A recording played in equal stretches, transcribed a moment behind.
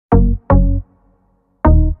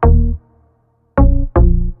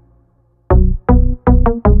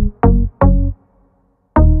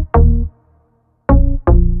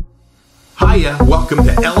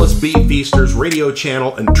Beef Feasters, Radio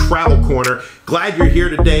Channel, and Travel Corner. Glad you're here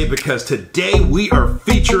today because today we are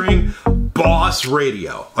featuring Boss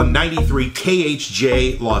Radio on 93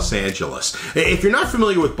 KHJ Los Angeles. If you're not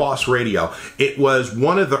familiar with Boss Radio, it was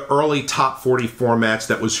one of the early top 40 formats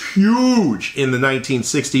that was huge in the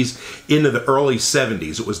 1960s into the early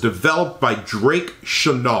 70s. It was developed by Drake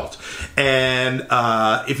Chenault. And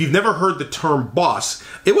if you've never heard the term boss,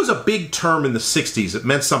 it was a big term in the 60s. It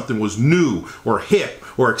meant something was new or hip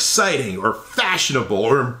or exciting or fashionable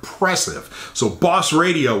or impressive. So Boss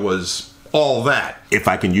Radio was all that, if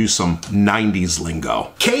I can use some 90s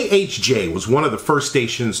lingo. KHJ was one of the first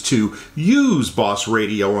stations to use Boss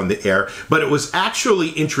Radio on the air, but it was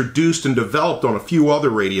actually introduced and developed on a few other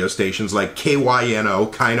radio stations like KYNO,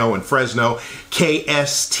 Kino in Fresno,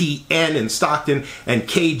 KSTN in Stockton, and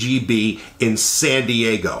KGB in San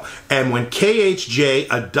Diego. And when KHJ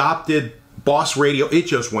adopted Boss Radio, it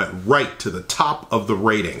just went right to the top of the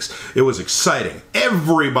ratings. It was exciting.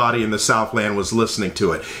 Everybody in the Southland was listening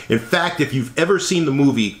to it. In fact, if you've ever seen the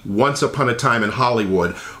movie Once Upon a Time in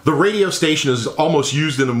Hollywood, the radio station is almost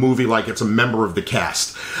used in a movie like it's a member of the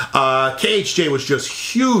cast. KHJ was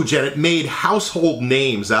just huge, and it made household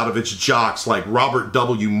names out of its jocks like Robert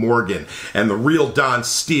W. Morgan and the real Don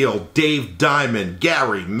Steele, Dave Diamond,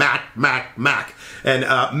 Gary, Mac,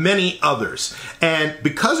 and many others. And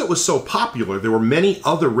because it was so popular, there were many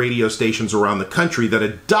other radio stations around the country that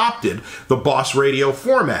adopted the Boss Radio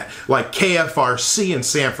format, like KFRC in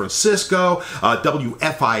San Francisco,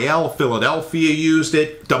 WFIL Philadelphia used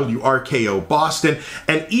it, WRKO Boston,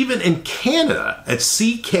 and even in Canada at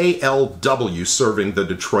CKLW serving the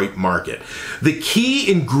Detroit market. The key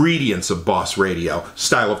ingredients of Boss Radio,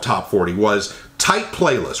 style of top 40, was tight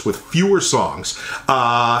playlists with fewer songs,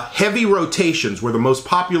 heavy rotations where the most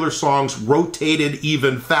popular songs rotated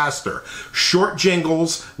even faster, short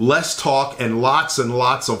jingles, less talk, and lots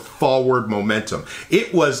of forward momentum.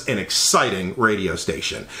 It was an exciting radio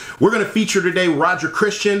station. We're going to feature today Roger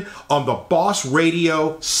Christian on the Boss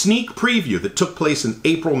Radio sneak preview that took place in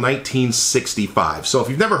April 1965. So if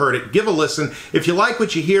you've never heard it, give a listen. If you like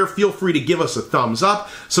what you hear, feel free to give us a thumbs up,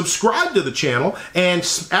 subscribe to the channel, and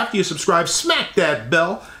after you subscribe, smack that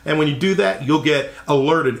bell, and when you do that, you'll get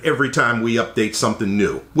alerted every time we update something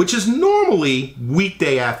new, which is normally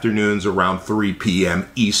weekday afternoons around 3 p.m.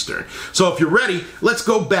 Eastern. So if you're ready, let's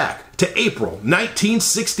go back to April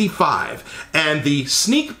 1965 and the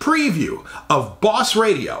sneak preview of Boss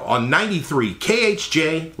Radio on 93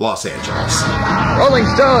 KHJ Los Angeles. Rolling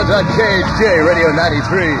Stones on KHJ Radio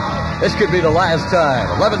 93. This could be the last time.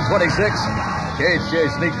 11:26, KHJ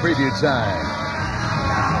sneak preview time.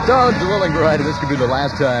 Dogs, the rolling variety, this could be the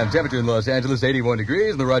last time. Temperature in Los Angeles, 81 degrees,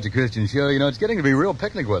 and the Roger Christian Show. You know, it's getting to be real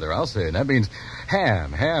picnic weather, I'll say. And that means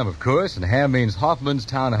ham. Ham, of course, and ham means Hoffman's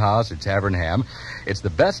Townhouse or Tavern Ham. It's the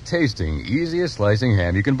best tasting, easiest slicing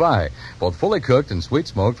ham you can buy. Both fully cooked and sweet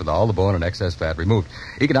smoked with all the bone and excess fat removed.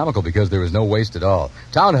 Economical because there is no waste at all.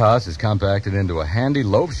 Townhouse is compacted into a handy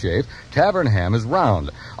loaf shape. Tavern Ham is round.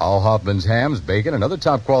 All Hoffman's hams, bacon, and other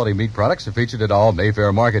top quality meat products are featured at all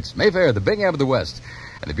Mayfair markets. Mayfair, the big ham of the West.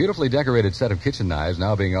 And the beautifully decorated set of kitchen knives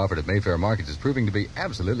now being offered at Mayfair Markets is proving to be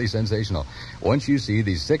absolutely sensational. Once you see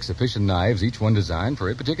these 6 efficient knives, each one designed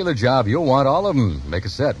for a particular job, you'll want all of them. Make a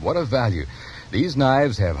set. What a value. These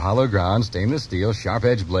knives have hollow ground, stainless steel,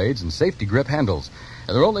 sharp-edged blades, and safety grip handles.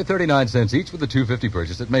 And they're only 39 cents each with a $2.50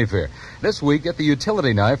 purchase at Mayfair. This week, get the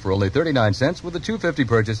utility knife for only 39 cents with a $2.50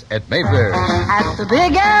 purchase at Mayfair. At the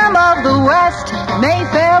big M of the West,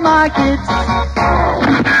 Mayfair Market.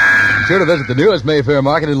 Sure to visit the newest Mayfair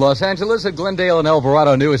Market in Los Angeles at Glendale and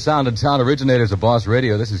Alvarado, newest sound in town, originators of Boss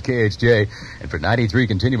Radio. This is KHJ, and for 93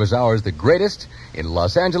 continuous hours, the greatest in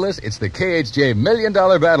Los Angeles, it's the KHJ $1 Million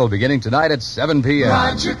Battle beginning tonight at 7 p.m.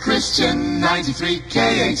 Roger Christian, 93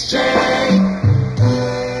 KHJ.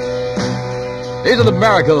 These are the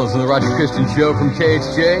miracles of the Roger Christian Show from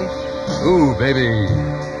KHJ. Ooh, baby.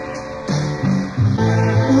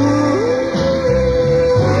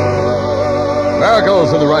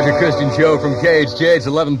 Miracles of the Roger Christian Show from KHJ. It's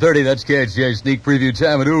 11:30. That's KHJ sneak preview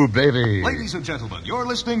time. And ooh, baby. Ladies and gentlemen, you're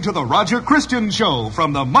listening to the Roger Christian Show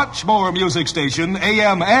from the much more music station,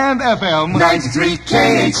 AM and FM. 93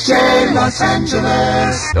 KHJ Los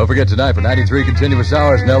Angeles. Don't forget tonight for 93 continuous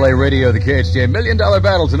hours in LA radio, the KHJ $1 Million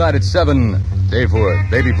Battle tonight at 7. Stay for it.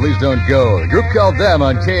 Baby, please don't go. The group called Them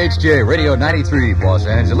on KHJ Radio 93, Los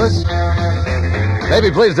Angeles. Baby,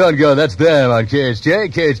 please don't go. That's Them on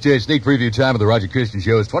KHJ. KHJ sneak preview time of the Roger Christian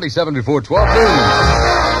Show is 27 before 12 noon.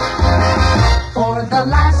 For the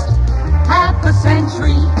last half a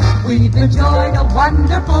century, we've enjoyed a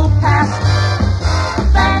wonderful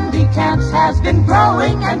past. Bandy Camps has been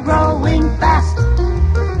growing and growing fast.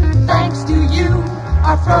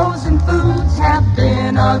 frozen foods have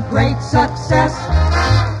been a great success.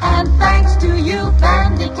 And thanks to you,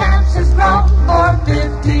 Bandy Camps has grown for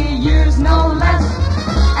 50 years, no less.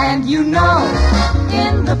 And you know,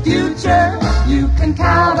 in the future, you can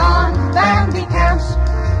count on Bandy Camps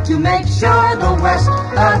to make sure the West,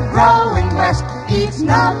 the growing West, eats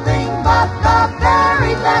nothing but the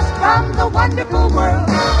very best from the wonderful world,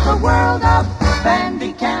 the world of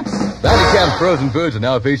Bandy Camps. Bandy Camp's frozen foods are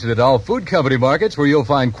now featured at all food company markets where you'll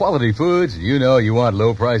find quality foods. You know you want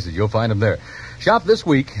low prices. You'll find them there. Shop this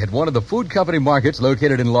week at one of the food company markets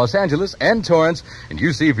located in Los Angeles and Torrance, and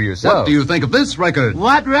you see for yourself. What do you think of this record?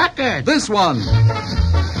 What record? This one.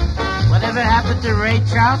 Whatever happened to Ray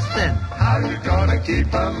Charleston? How you gonna keep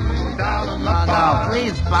them down on the Oh, no,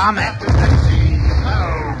 please bomb it.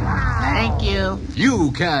 Thank you.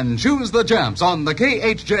 You can choose the champs on the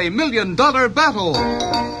KHJ $1 Million Battle.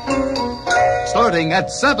 Starting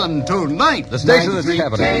at 7 tonight. The station that's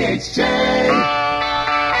happening. KHJ.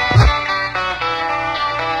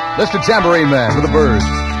 Mr. Tambourine Man for the Birds.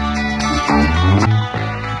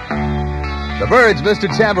 The Birds, Mr.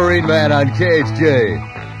 Tambourine Man on KHJ.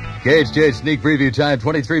 KHJ sneak preview time,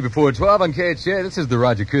 23 before 12 on KHJ. This is the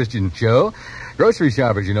Roger Christian Show. Grocery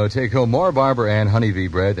shoppers, you know, take home more Barber and Honeybee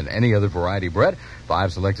bread than any other variety bread.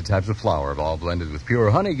 5 selected types of flour, all blended with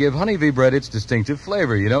pure honey, give Honeybee bread its distinctive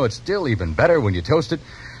flavor. You know, it's still even better when you toast it.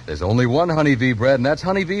 There's only one Honeybee bread, and that's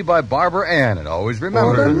Honeybee by Barber Ann. And always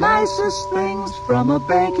remember, For the nicest things from a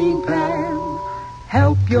baking pan,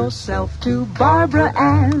 help yourself to Barbara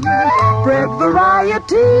Ann. Bread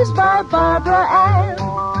varieties by Barbara Ann.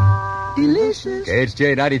 Delicious.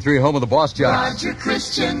 KHJ 93, home of the Boss Jocks. Roger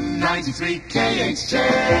Christian 93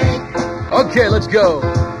 KHJ. Okay, let's go.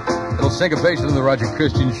 Little syncopation in the Roger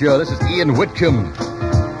Christian Show. This is Ian Whitcomb.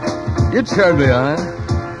 You turn me on.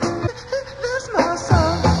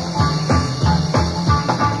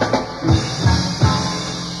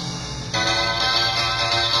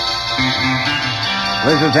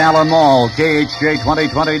 This is Alan Mall, KHJ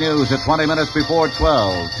 2020 News at 20 minutes before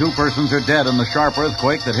 12. 2 persons are dead in the sharp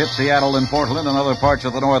earthquake that hit Seattle and Portland and other parts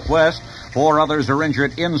of the Northwest. 4 others are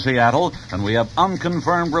injured in Seattle, and we have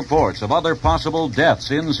unconfirmed reports of other possible deaths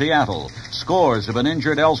in Seattle. Scores have been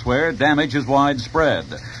injured elsewhere. Damage is widespread.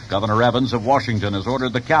 Governor Evans of Washington has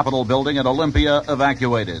ordered the Capitol building at Olympia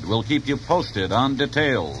evacuated. We'll keep you posted on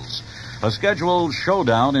details. A scheduled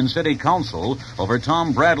showdown in City Council over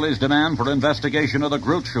Tom Bradley's demand for investigation of the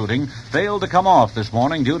Groot shooting failed to come off this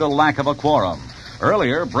morning due to lack of a quorum.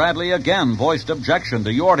 Earlier, Bradley again voiced objection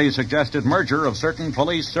to Yorty's suggested merger of certain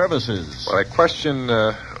police services. Well, I question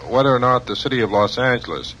whether or not the city of Los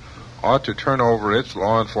Angeles ought to turn over its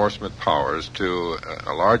law enforcement powers to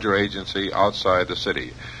a larger agency outside the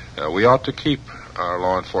city. We ought to keep our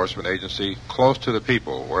law enforcement agency close to the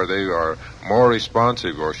people, where they are more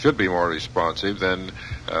responsive, or should be more responsive, than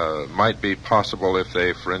might be possible if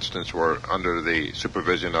they, for instance, were under the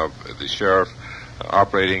supervision of the sheriff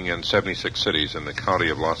operating in 76 cities in the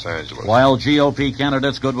county of Los Angeles. While GOP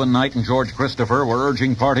candidates Goodwin Knight and George Christopher were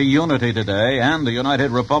urging party unity today, and the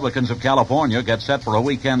United Republicans of California get set for a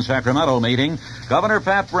weekend Sacramento meeting, Governor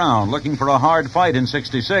Pat Brown, looking for a hard fight in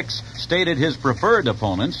 66, stated his preferred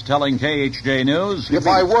opponents, telling KHJ News, If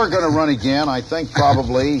I were going to run again, I think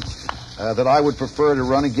probably that I would prefer to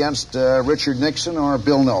run against Richard Nixon or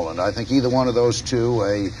Bill Nolan. I think either one of those two,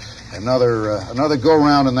 another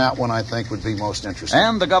go-round in that one, I think, would be most interesting.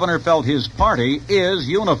 And the governor felt his party is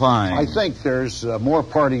unifying. I think there's more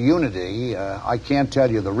party unity. I can't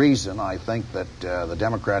tell you the reason. I think that the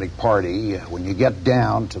Democratic Party, when you get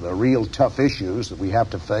down to the real tough issues that we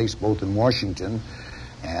have to face both in Washington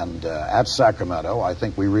and at Sacramento, I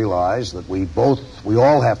think we realize that we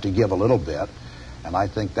all have to give a little bit. And I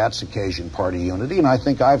think that's occasioned party unity, and I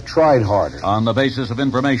think I've tried harder. On the basis of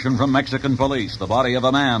information from Mexican police, the body of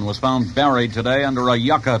a man was found buried today under a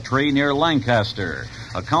yucca tree near Lancaster.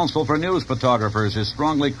 A council for news photographers has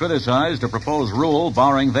strongly criticized a proposed rule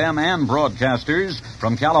barring them and broadcasters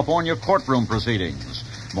from California courtroom proceedings.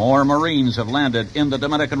 More Marines have landed in the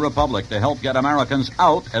Dominican Republic to help get Americans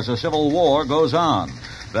out as a civil war goes on.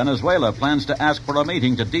 Venezuela plans to ask for a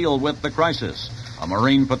meeting to deal with the crisis. A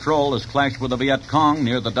Marine patrol has clashed with the Viet Cong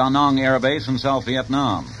near the Da Nang Air Base in South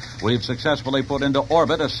Vietnam. We've successfully put into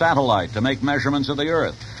orbit a satellite to make measurements of the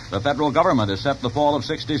Earth. The federal government has set the fall of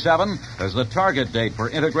 67 as the target date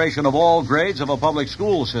for integration of all grades of a public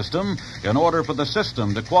school system in order for the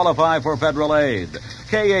system to qualify for federal aid.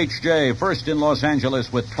 KHJ, first in Los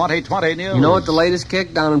Angeles with 2020 News. You know what the latest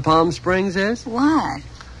kick down in Palm Springs is? What?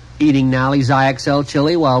 Eating Nally's IXL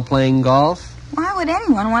chili while playing golf. Why would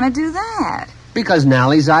anyone want to do that? Because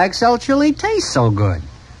Nally's IXL chili tastes so good.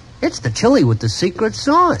 It's the chili with the secret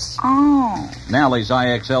sauce. Oh. Nally's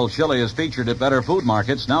IXL chili is featured at Better Food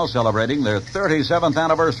Markets, now celebrating their 37th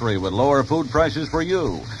anniversary with lower food prices for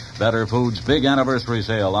you. Better Food's big anniversary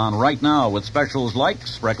sale on right now with specials like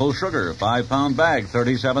Spreckle Sugar, 5-pound bag,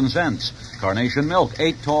 37 cents. Carnation Milk,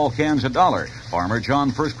 8 tall cans, $1. Farmer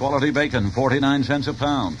John First Quality Bacon, 49 cents a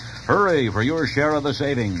pound. Hurry for your share of the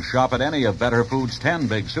savings. Shop at any of Better Food's 10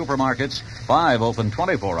 big supermarkets. 5 open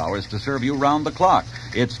 24 hours to serve you round the clock.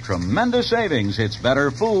 It's tremendous savings. It's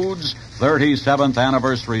Better Food's 37th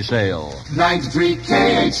anniversary sale. 93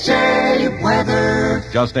 KHJ weather.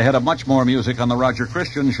 Just ahead of much more music on the Roger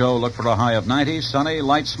Christian Show, look for a high of 90, sunny,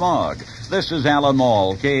 light smog. This is Alan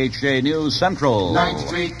Mall, KHJ News Central.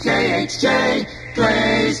 93 KHJ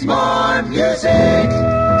plays more music.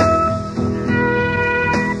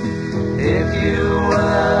 If you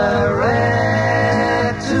were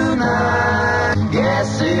red tonight,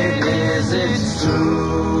 yes it is, it's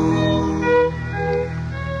true.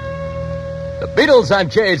 The Beatles on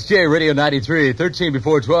KHJ Radio 93, 13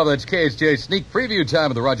 before 12. That's KHJ sneak preview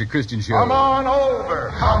time of the Roger Christian Show. Come on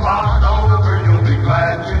over, you'll be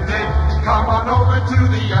glad you did. Come on over to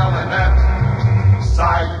the L&F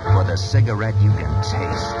side. For the cigarette you can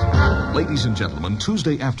taste. Ladies and gentlemen,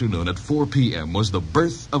 Tuesday afternoon at 4 p.m. was the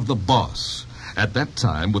birth of the boss. At that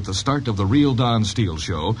time, with the start of the Real Don Steele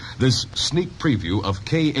Show, this sneak preview of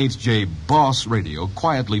KHJ Boss Radio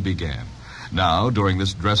quietly began. Now, during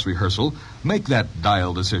this dress rehearsal, make that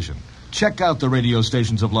dial decision. Check out the radio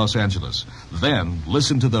stations of Los Angeles. Then,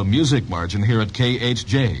 listen to the music margin here at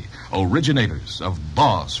KHJ, originators of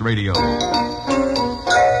Boss Radio.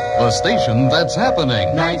 The station that's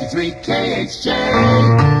happening. 93 KHJ.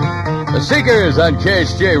 The Seekers on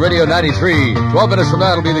KHJ Radio 93. 12 minutes from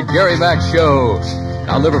now, it'll be the Gary Mack Show.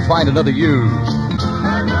 I'll never find another you.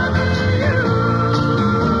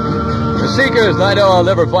 The Seekers, I know I'll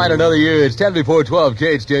never find another you. It's 10 before 12,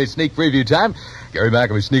 KHJ sneak preview time. Gary Mack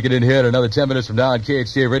will be sneaking in here at another 10 minutes from now on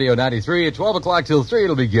KHJ Radio 93. At 12 o'clock till 3,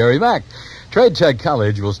 it'll be Gary Mack. Trade Tech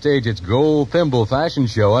College will stage its Gold Thimble Fashion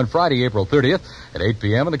Show on Friday, April 30th at 8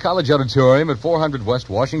 p.m. in the College Auditorium at 400 West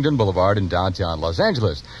Washington Boulevard in downtown Los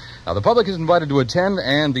Angeles. Now, the public is invited to attend,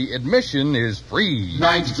 and the admission is free.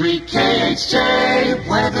 93 KHJ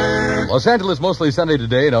weather. Los Angeles, mostly sunny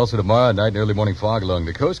today and also tomorrow. Night and early morning fog along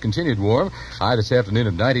the coast. Continued warm. High this afternoon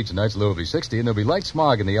of 90. Tonight's low will be 60, and there'll be light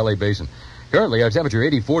smog in the L.A. basin. Currently, our temperature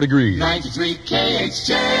 84 degrees. 93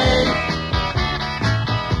 KHJ.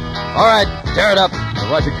 All right, tear it up. The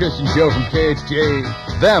Roger Christian Show from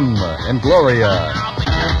KHJ. Them and Gloria.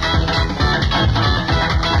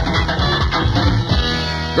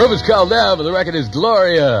 Group is called Them, and the record is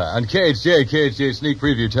Gloria on KHJ. KHJ sneak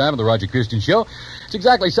preview time of the Roger Christian Show. It's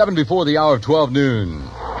exactly 7 before the hour of 12 noon.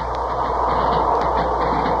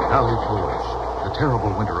 Valley Forge, the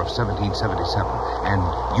terrible winter of 1777, and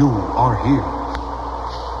you are here.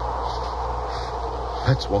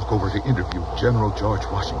 Let's walk over to interview General George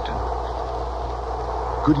Washington.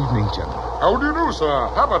 Good evening, General. How do you do, sir?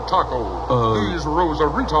 Have a taco. These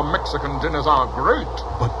Rosarita Mexican dinners are great.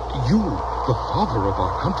 But you, the father of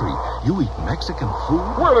our country, you eat Mexican food?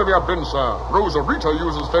 Where have you been, sir? Rosarita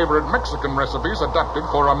uses favorite Mexican recipes adapted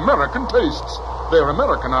for American tastes. They're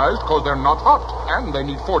Americanized because they're not hot, and they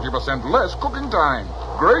need 40% less cooking time.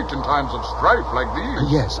 Great in times of strife like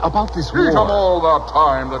these. Yes, about this war. Eat them all the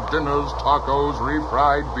time. The dinners, tacos,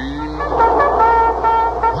 refried beans.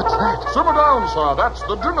 What's that? Simmer down, sir. That's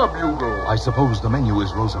the dinner bugle. I suppose the menu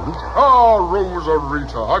is Rosarita. Ah,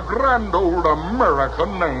 Rosarita, a grand old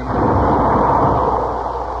American name.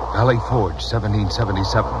 Valley Forge,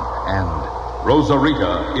 1777, and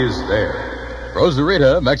Rosarita is there.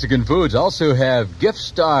 Rosarita Mexican Foods also have gift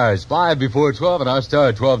stars, 5 before 12, and our star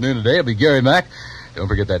at 12 noon today will be Gary Mack. Don't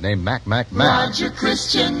forget that name, Mac. Roger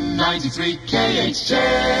Christian, 93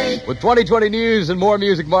 KHJ. With 2020 news and more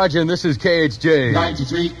music margin, this is KHJ.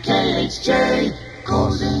 93 KHJ,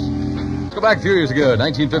 Golden. Let's go back 2 years ago,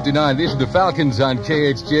 1959. These are the Falcons on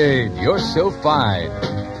KHJ. You're so fine.